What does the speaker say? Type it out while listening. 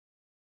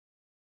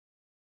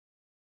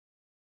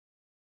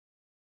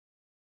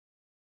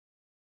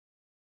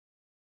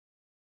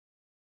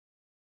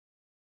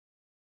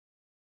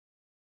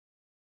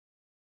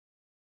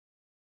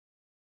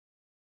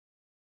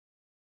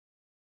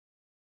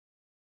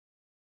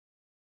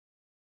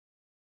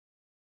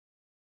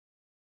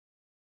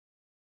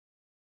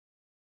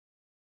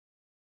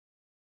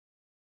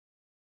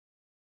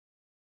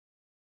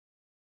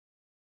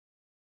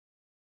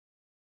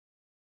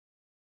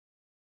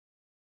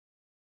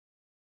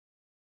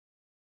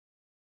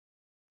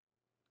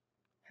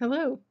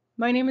Hello,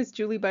 my name is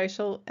Julie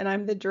Beischel, and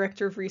I'm the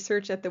Director of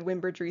Research at the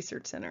Windbridge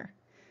Research Center.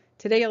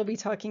 Today I'll be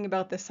talking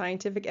about the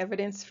scientific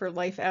evidence for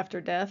life after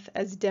death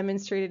as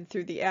demonstrated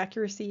through the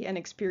accuracy and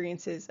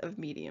experiences of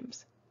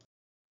mediums.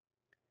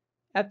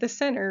 At the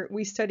center,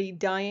 we study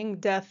dying,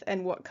 death,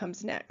 and what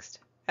comes next.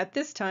 At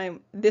this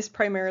time, this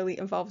primarily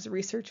involves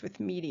research with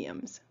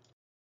mediums.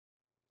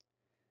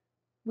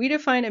 We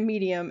define a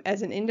medium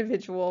as an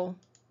individual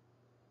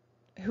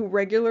who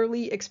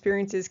regularly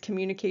experiences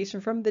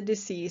communication from the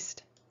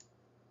deceased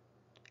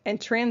and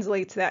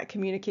translates that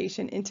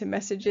communication into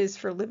messages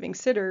for living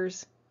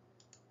sitters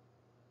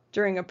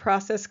during a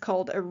process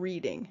called a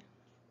reading.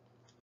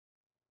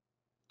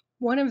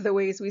 One of the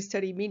ways we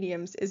study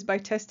mediums is by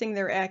testing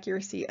their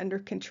accuracy under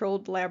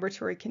controlled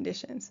laboratory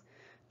conditions.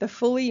 The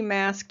fully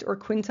masked or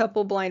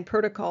quintuple blind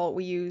protocol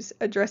we use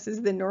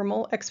addresses the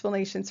normal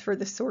explanations for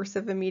the source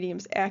of a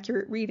medium's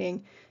accurate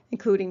reading,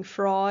 including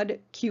fraud,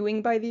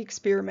 cueing by the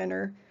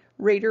experimenter,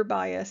 rater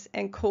bias,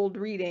 and cold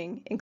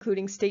reading,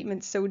 including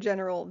statements so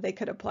general they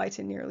could apply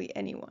to nearly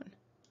anyone.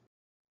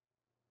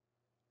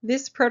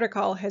 This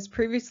protocol has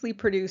previously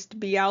produced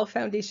Beischel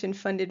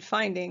Foundation-funded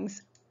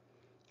findings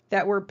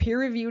that were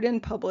peer-reviewed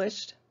and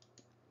published,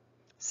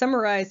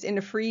 summarized in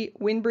a free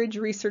Windbridge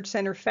Research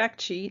Center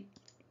fact sheet,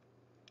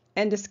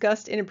 and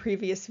discussed in a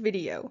previous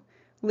video.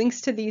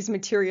 Links to these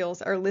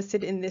materials are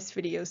listed in this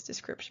video's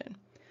description.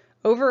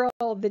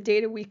 Overall, the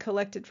data we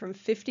collected from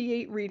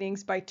 58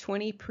 readings by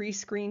 20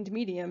 pre-screened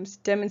mediums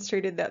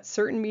demonstrated that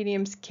certain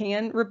mediums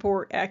can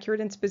report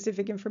accurate and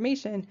specific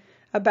information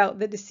about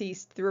the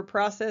deceased through a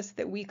process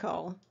that we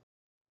call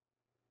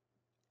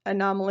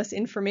anomalous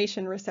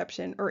information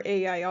reception, or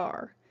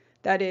AIR.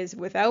 That is,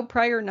 without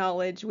prior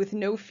knowledge, with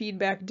no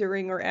feedback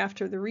during or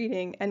after the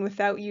reading, and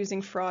without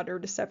using fraud or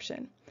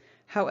deception.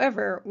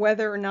 However,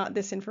 whether or not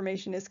this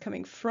information is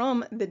coming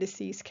from the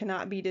deceased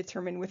cannot be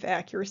determined with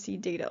accuracy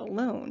data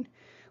alone.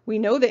 We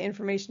know that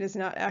information is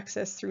not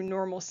accessed through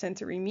normal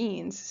sensory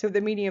means, so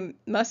the medium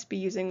must be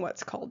using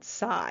what's called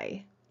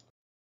psi.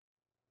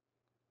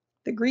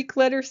 The Greek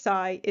letter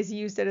psi is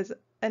used as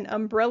an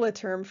umbrella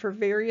term for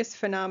various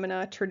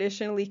phenomena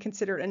traditionally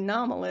considered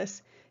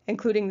anomalous,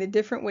 including the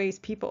different ways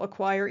people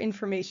acquire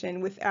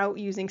information without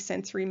using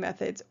sensory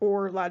methods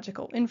or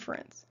logical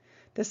inference.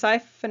 The psi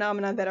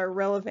phenomena that are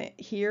relevant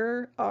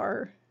here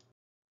are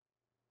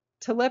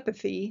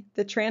telepathy,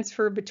 the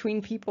transfer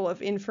between people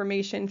of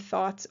information,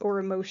 thoughts, or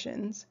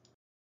emotions;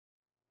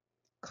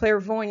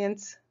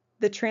 clairvoyance,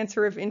 the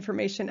transfer of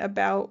information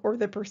about or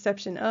the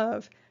perception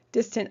of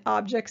distant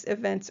objects,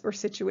 events, or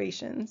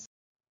situations;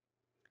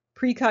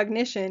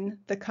 precognition,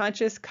 the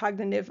conscious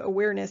cognitive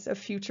awareness of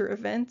future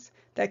events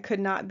that could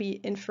not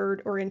be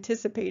inferred or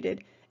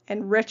anticipated;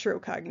 and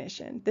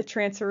retrocognition, the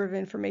transfer of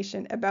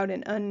information about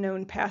an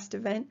unknown past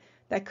event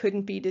that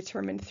couldn't be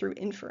determined through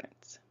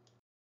inference.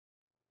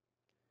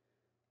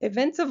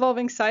 Events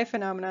involving psi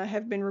phenomena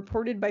have been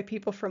reported by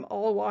people from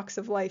all walks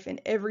of life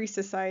in every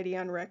society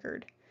on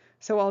record.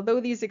 So although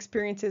these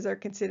experiences are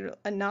considered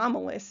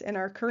anomalous in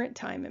our current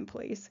time and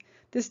place,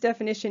 this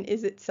definition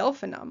is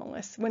itself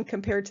anomalous when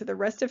compared to the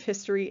rest of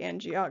history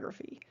and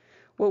geography.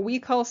 What we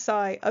call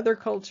psi, other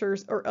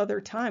cultures or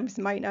other times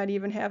might not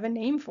even have a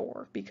name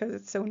for because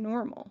it's so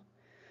normal.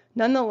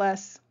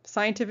 Nonetheless,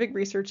 scientific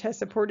research has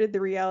supported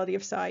the reality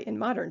of psi in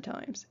modern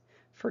times.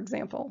 For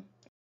example,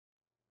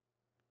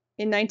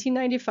 in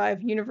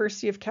 1995,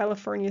 University of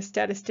California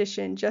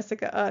statistician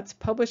Jessica Utz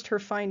published her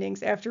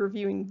findings after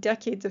reviewing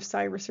decades of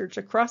psi research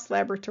across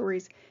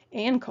laboratories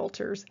and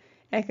cultures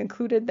and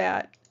concluded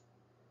that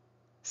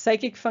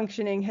psychic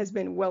functioning has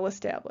been well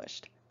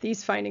established.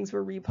 These findings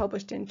were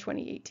republished in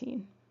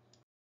 2018.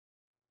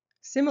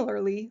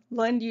 Similarly,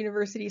 Lund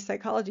University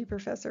psychology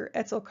professor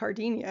Etzel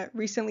Cardenia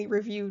recently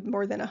reviewed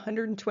more than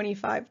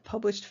 125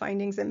 published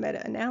findings and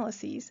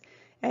meta-analyses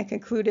and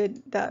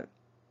concluded that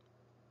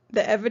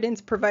the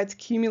evidence provides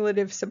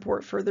cumulative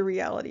support for the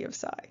reality of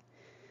psi.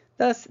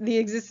 Thus, the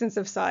existence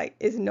of psi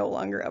is no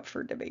longer up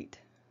for debate.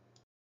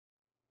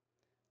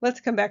 Let's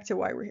come back to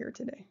why we're here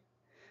today.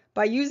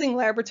 By using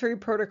laboratory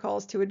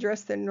protocols to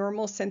address the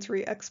normal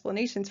sensory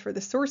explanations for the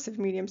source of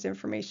medium's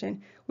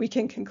information, we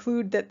can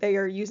conclude that they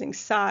are using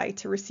psi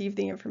to receive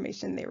the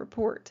information they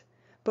report.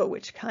 But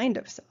which kind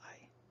of psi?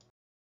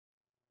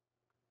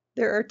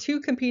 There are two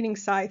competing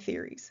psi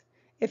theories.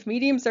 If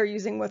mediums are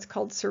using what's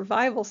called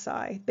survival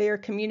psi, they are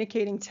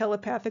communicating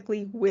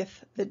telepathically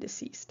with the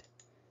deceased.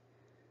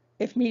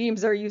 If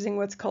mediums are using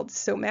what's called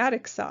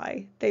somatic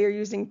psi, they are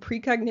using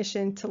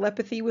precognition,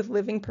 telepathy with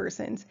living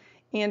persons,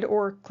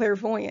 and/or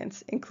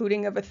clairvoyance,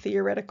 including of a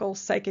theoretical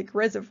psychic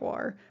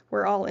reservoir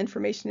where all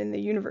information in the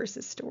universe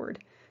is stored,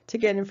 to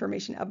get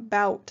information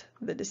about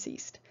the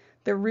deceased.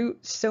 The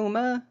root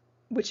soma,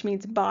 which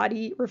means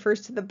body,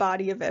 refers to the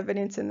body of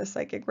evidence in the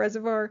psychic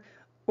reservoir,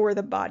 or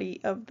the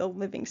body of the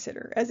living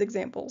sitter, as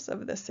examples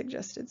of the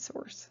suggested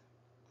source.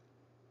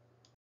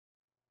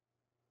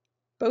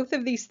 Both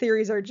of these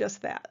theories are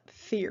just that,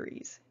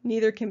 theories.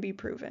 Neither can be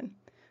proven.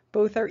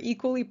 Both are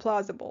equally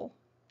plausible,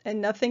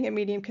 and nothing a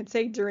medium can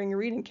say during a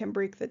reading can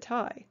break the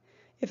tie.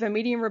 If a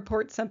medium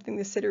reports something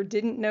the sitter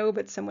didn't know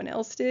but someone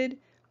else did,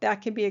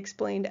 that can be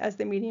explained as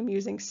the medium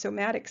using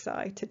somatic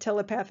psi to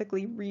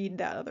telepathically read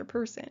that other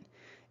person.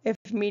 If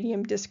a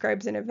medium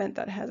describes an event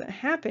that hasn't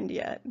happened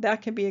yet,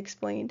 that can be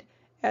explained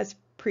as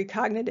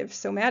precognitive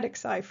somatic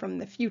psi from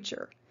the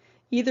future.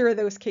 Either of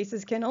those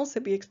cases can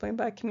also be explained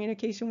by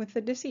communication with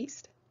the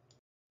deceased.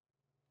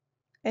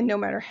 And no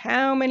matter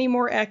how many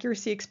more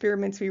accuracy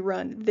experiments we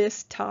run,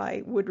 this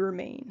tie would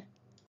remain.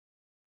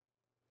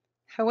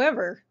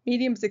 However,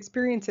 mediums'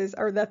 experiences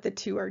are that the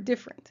two are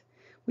different.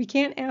 We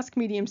can't ask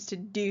mediums to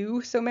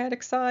do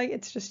somatic psi,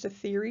 it's just a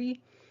theory,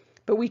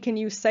 but we can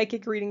use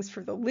psychic readings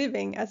for the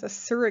living as a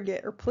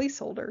surrogate or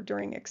placeholder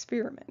during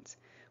experiments.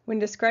 When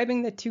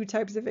describing the two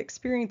types of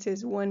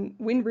experiences, one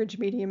Windbridge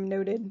medium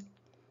noted,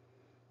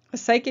 "A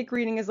psychic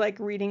reading is like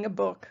reading a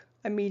book.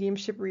 A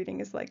mediumship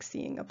reading is like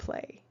seeing a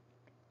play."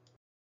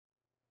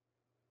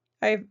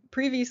 I have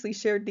previously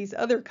shared these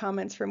other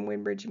comments from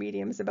Windbridge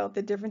mediums about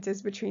the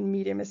differences between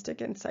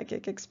mediumistic and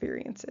psychic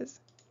experiences.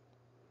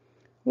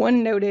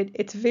 One noted,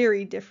 "It's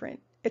very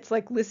different. It's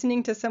like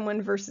listening to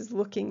someone versus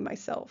looking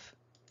myself."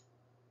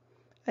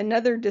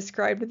 Another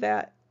described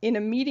that, "In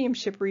a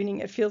mediumship reading,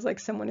 it feels like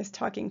someone is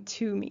talking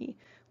to me.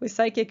 With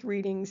psychic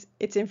readings,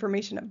 it's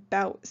information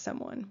about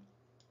someone."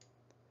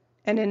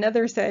 And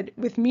another said,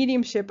 "With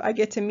mediumship, I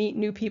get to meet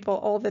new people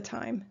all the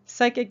time.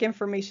 Psychic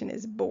information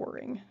is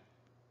boring."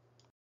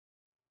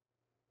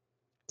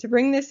 To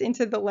bring this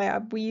into the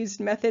lab, we used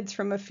methods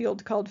from a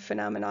field called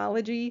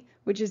phenomenology,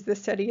 which is the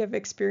study of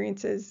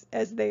experiences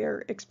as they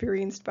are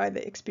experienced by the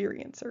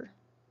experiencer.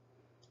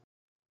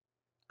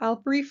 I'll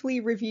briefly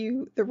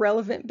review the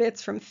relevant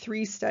bits from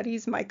 3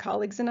 studies my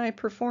colleagues and I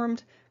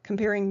performed,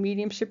 comparing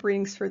mediumship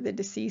readings for the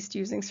deceased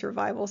using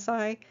survival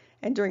psi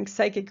and during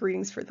psychic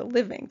readings for the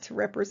living to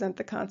represent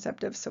the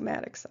concept of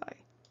somatic psi.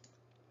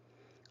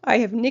 I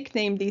have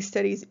nicknamed these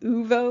studies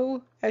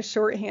UVO as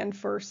shorthand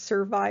for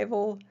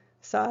survival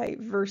psi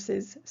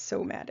versus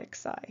somatic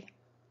psi.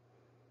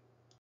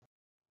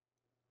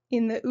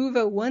 In the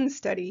UVO-1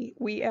 study,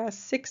 we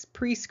asked 6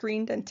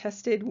 pre-screened and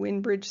tested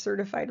Windbridge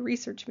certified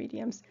research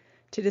mediums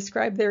to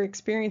describe their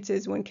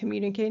experiences when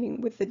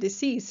communicating with the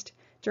deceased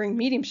during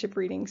mediumship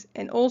readings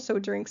and also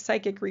during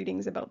psychic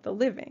readings about the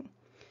living.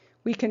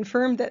 We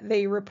confirmed that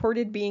they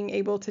reported being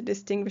able to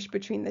distinguish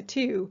between the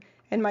two,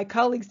 and my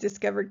colleagues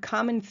discovered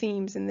common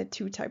themes in the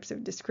 2 types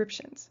of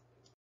descriptions.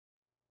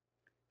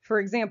 For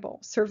example,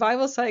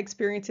 survival psi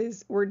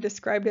experiences were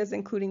described as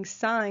including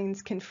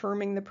signs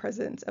confirming the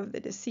presence of the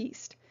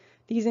deceased.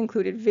 These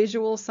included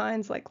visual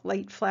signs like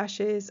light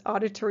flashes,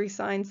 auditory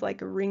signs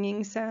like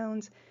ringing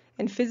sounds,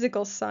 and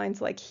physical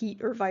signs like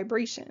heat or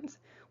vibrations.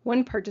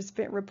 One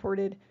participant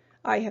reported,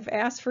 "I have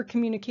asked for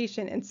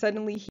communication and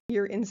suddenly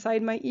hear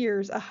inside my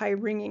ears a high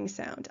ringing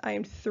sound. I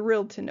am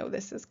thrilled to know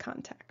this is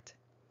contact."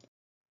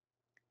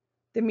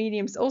 The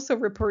mediums also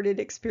reported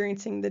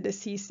experiencing the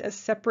deceased as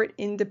separate,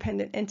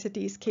 independent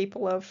entities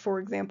capable of, for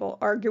example,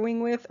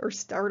 arguing with or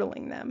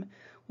startling them.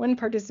 One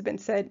participant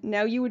said,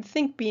 "Now you would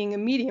think being a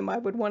medium I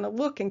would want to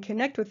look and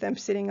connect with them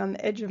sitting on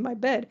the edge of my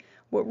bed.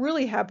 What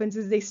really happens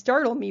is they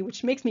startle me,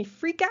 which makes me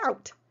freak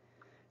out."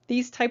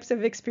 These types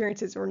of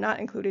experiences were not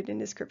included in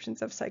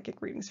descriptions of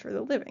psychic readings for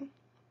the living.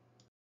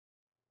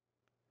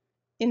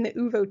 In the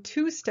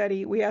UVO-2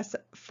 study, we asked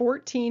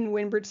 14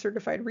 Windbridge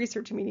certified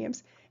research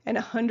mediums and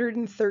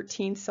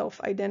 113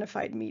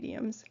 self-identified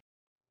mediums.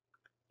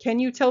 Can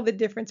you tell the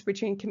difference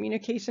between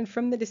communication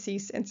from the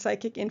deceased and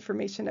psychic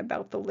information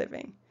about the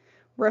living?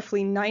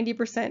 Roughly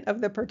 90%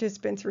 of the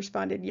participants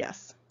responded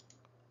yes.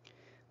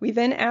 We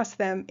then asked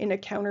them, in a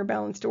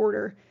counterbalanced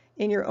order,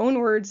 in your own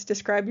words,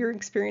 describe your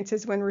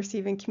experiences when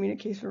receiving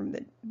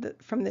communication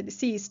from the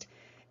deceased,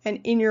 and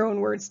in your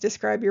own words,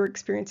 describe your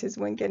experiences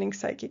when getting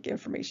psychic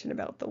information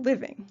about the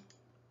living.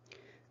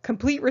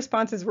 Complete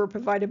responses were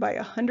provided by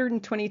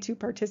 122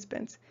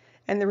 participants,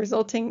 and the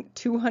resulting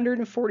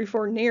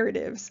 244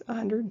 narratives,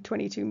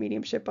 122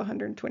 mediumship,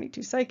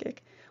 122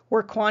 psychic,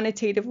 were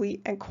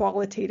quantitatively and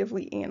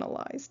qualitatively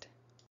analyzed.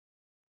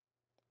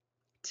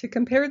 To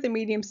compare the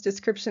medium's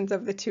descriptions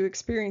of the 2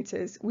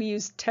 experiences, we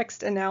used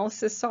text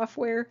analysis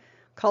software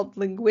called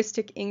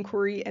Linguistic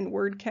Inquiry and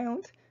Word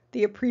Count.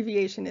 The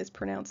abbreviation is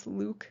pronounced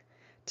LUC,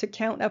 to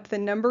count up the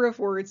number of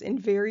words in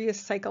various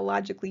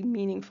psychologically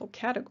meaningful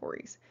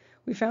categories.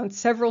 We found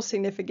several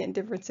significant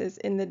differences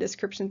in the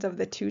descriptions of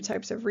the 2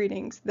 types of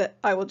readings that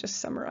I will just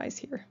summarize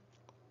here.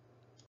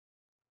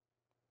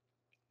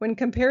 When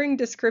comparing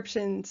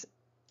descriptions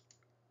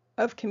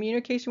of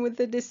communication with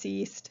the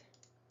deceased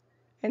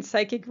and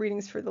psychic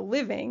readings for the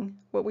living,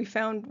 what we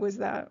found was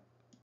that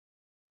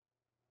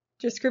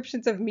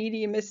descriptions of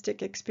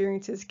mediumistic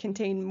experiences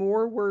contain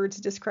more words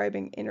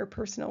describing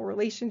interpersonal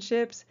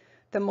relationships,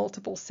 the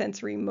multiple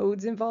sensory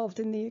modes involved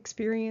in the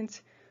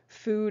experience,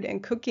 food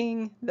and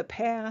cooking, the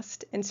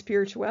past, and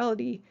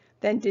spirituality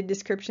than did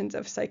descriptions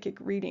of psychic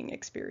reading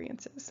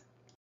experiences.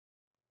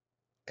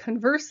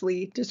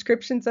 Conversely,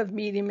 descriptions of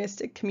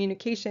mediumistic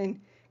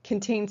communication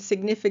contain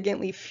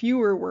significantly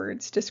fewer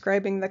words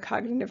describing the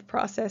cognitive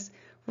process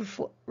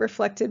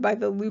reflected by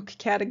the LUC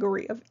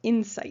category of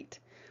insight.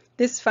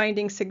 This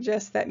finding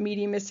suggests that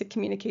mediumistic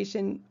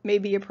communication may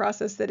be a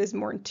process that is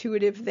more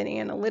intuitive than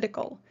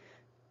analytical,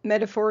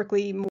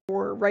 metaphorically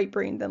more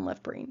right-brained than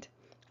left-brained,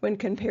 when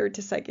compared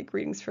to psychic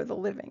readings for the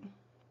living.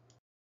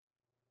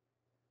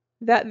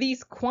 That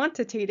these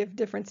quantitative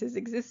differences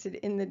existed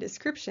in the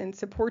description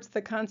supports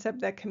the concept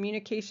that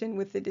communication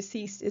with the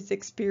deceased is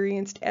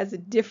experienced as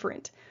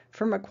different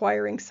from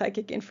acquiring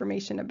psychic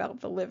information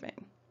about the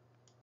living.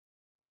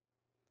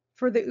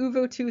 For the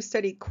UVO2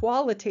 study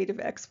qualitative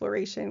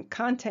exploration,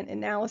 content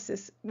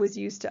analysis was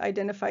used to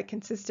identify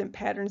consistent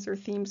patterns or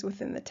themes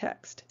within the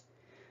text.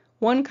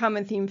 One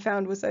common theme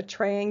found was a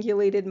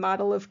triangulated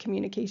model of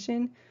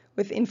communication,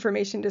 with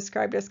information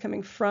described as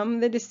coming from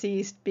the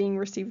deceased being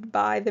received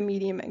by the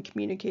medium and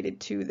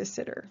communicated to the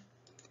sitter.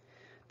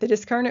 The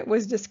discarnate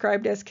was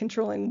described as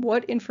controlling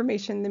what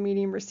information the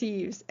medium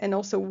receives and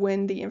also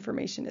when the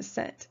information is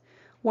sent.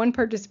 One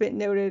participant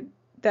noted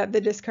that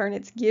the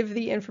discarnates give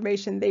the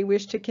information they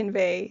wish to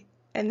convey,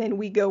 and then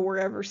we go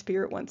wherever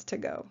spirit wants to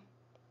go.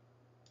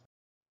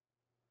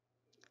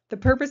 The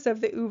purpose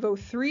of the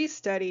UVO3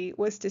 study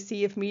was to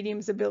see if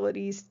mediums'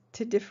 abilities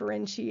to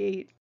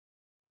differentiate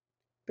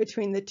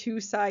between the two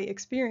psi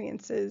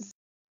experiences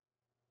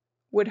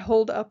would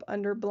hold up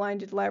under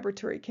blinded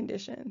laboratory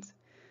conditions.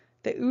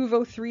 The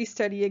UVO3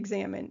 study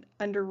examined,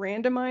 under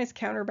randomized,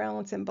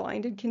 counterbalance, and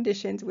blinded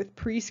conditions with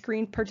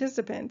pre-screened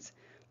participants,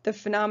 the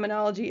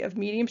phenomenology of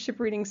mediumship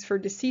readings for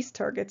deceased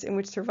targets in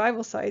which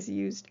survival psi is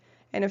used,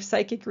 and of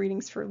psychic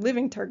readings for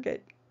living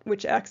target,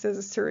 which acts as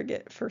a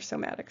surrogate for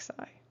somatic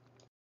psi.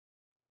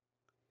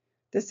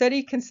 The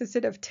study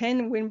consisted of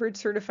 10 Windbridge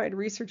certified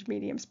research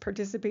mediums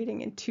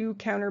participating in 2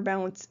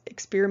 counterbalance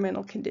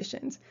experimental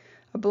conditions,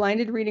 a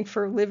blinded reading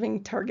for a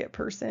living target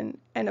person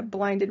and a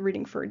blinded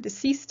reading for a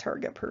deceased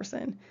target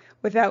person,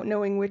 without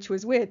knowing which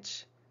was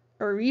which,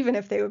 or even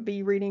if they would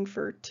be reading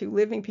for 2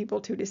 living people,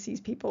 2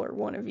 deceased people, or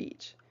 1 of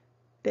each.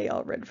 They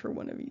all read for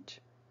 1 of each.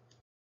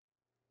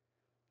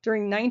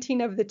 During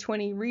 19 of the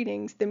 20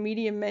 readings, the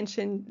medium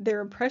mentioned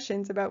their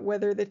impressions about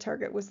whether the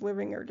target was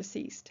living or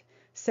deceased.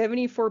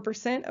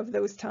 74% of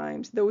those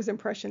times, those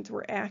impressions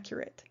were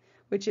accurate,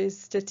 which is a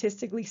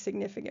statistically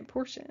significant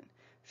portion.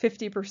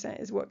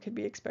 50% is what could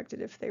be expected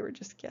if they were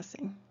just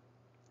guessing.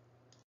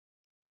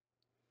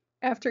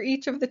 After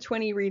each of the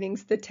 20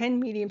 readings, the 10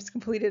 mediums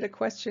completed a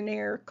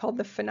questionnaire called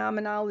the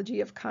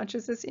Phenomenology of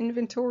Consciousness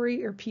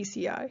Inventory, or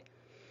PCI.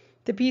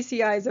 The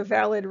PCI is a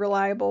valid,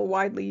 reliable,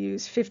 widely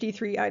used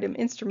 53-item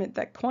instrument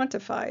that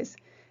quantifies,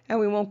 and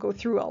we won't go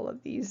through all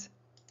of these,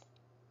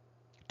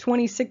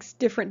 26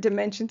 different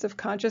dimensions of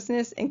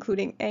consciousness,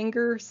 including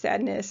anger,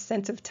 sadness,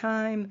 sense of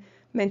time,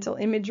 mental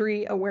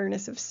imagery,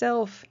 awareness of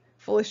self,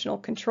 volitional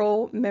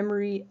control,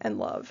 memory, and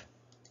love.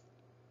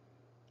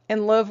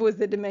 And love was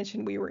the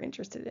dimension we were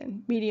interested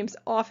in. Mediums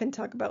often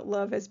talk about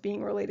love as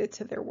being related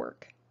to their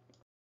work.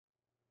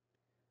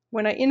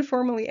 When I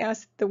informally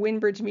asked the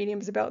Windbridge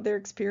mediums about their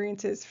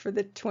experiences for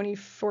the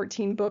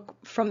 2014 book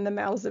From the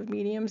Mouths of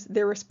Mediums,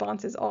 their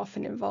responses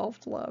often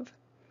involved love.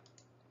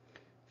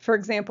 For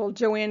example,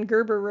 Joanne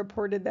Gerber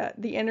reported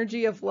that the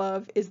energy of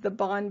love is the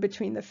bond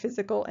between the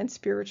physical and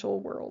spiritual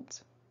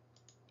worlds.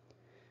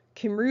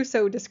 Kim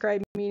Russo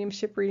described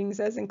mediumship readings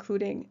as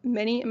including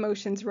many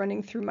emotions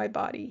running through my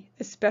body,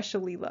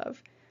 especially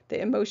love. The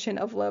emotion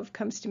of love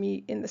comes to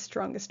me in the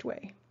strongest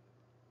way.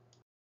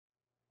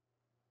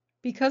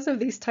 Because of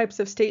these types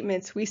of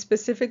statements, we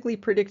specifically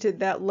predicted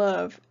that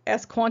love,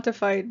 as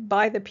quantified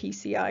by the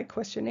PCI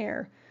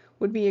questionnaire,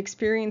 would be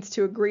experienced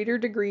to a greater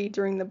degree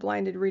during the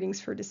blinded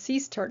readings for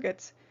deceased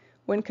targets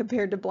when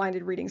compared to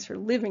blinded readings for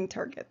living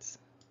targets.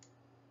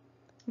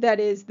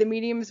 That is, the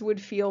mediums would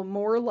feel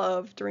more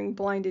love during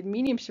blinded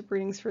mediumship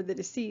readings for the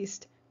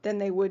deceased than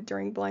they would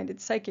during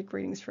blinded psychic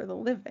readings for the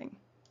living.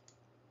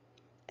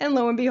 And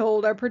lo and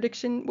behold, our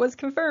prediction was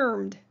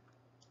confirmed.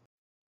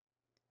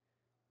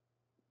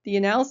 The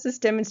analysis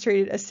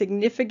demonstrated a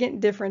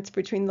significant difference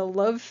between the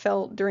love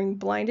felt during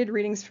blinded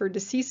readings for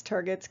deceased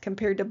targets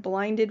compared to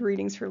blinded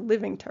readings for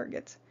living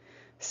targets.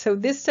 So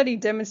this study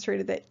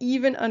demonstrated that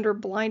even under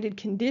blinded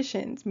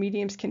conditions,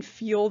 mediums can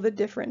feel the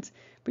difference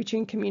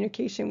between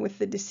communication with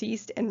the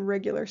deceased and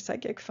regular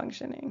psychic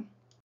functioning.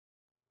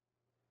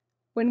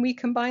 When we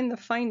combine the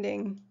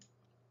finding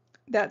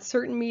that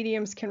certain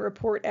mediums can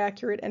report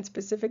accurate and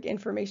specific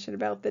information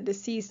about the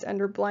deceased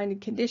under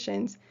blinded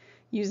conditions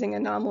using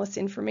anomalous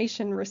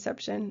information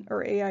reception,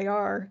 or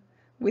AIR,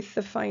 with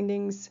the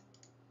findings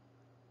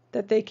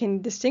that they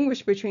can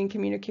distinguish between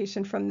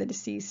communication from the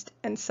deceased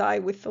and psi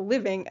with the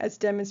living, as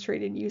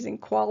demonstrated using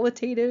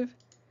qualitative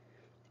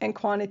and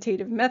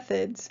quantitative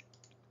methods,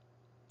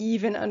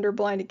 even under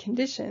blinded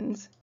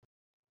conditions.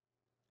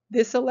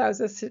 This allows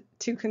us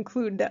to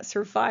conclude that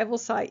survival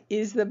psi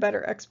is the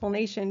better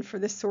explanation for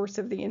the source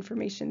of the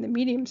information the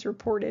mediums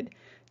reported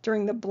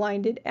during the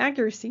blinded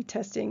accuracy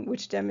testing,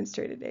 which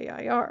demonstrated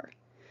AIR.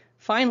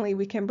 Finally,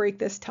 we can break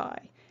this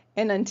tie,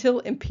 and until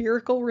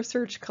empirical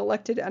research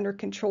collected under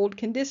controlled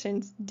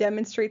conditions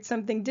demonstrates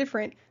something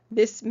different,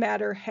 this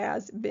matter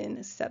has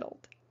been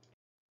settled.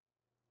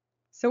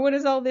 So what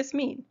does all this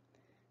mean?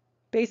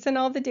 Based on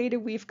all the data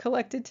we've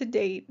collected to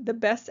date, the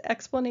best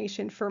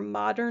explanation for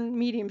modern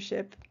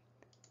mediumship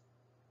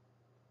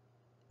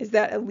is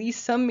that at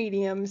least some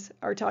mediums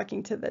are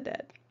talking to the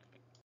dead.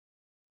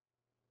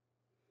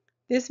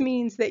 This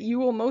means that you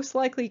will most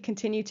likely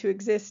continue to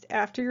exist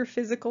after your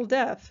physical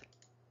death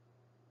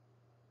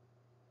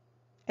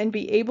and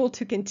be able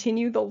to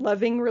continue the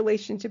loving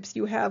relationships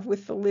you have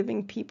with the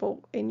living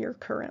people in your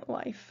current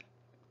life.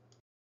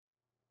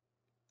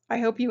 I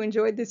hope you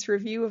enjoyed this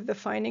review of the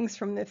findings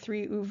from the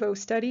 3 UVO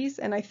studies,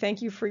 and I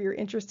thank you for your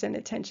interest and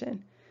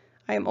attention.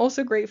 I am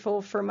also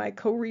grateful for my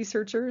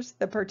co-researchers,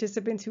 the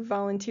participants who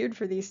volunteered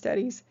for these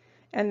studies,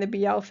 and the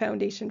Bial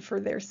Foundation for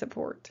their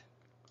support.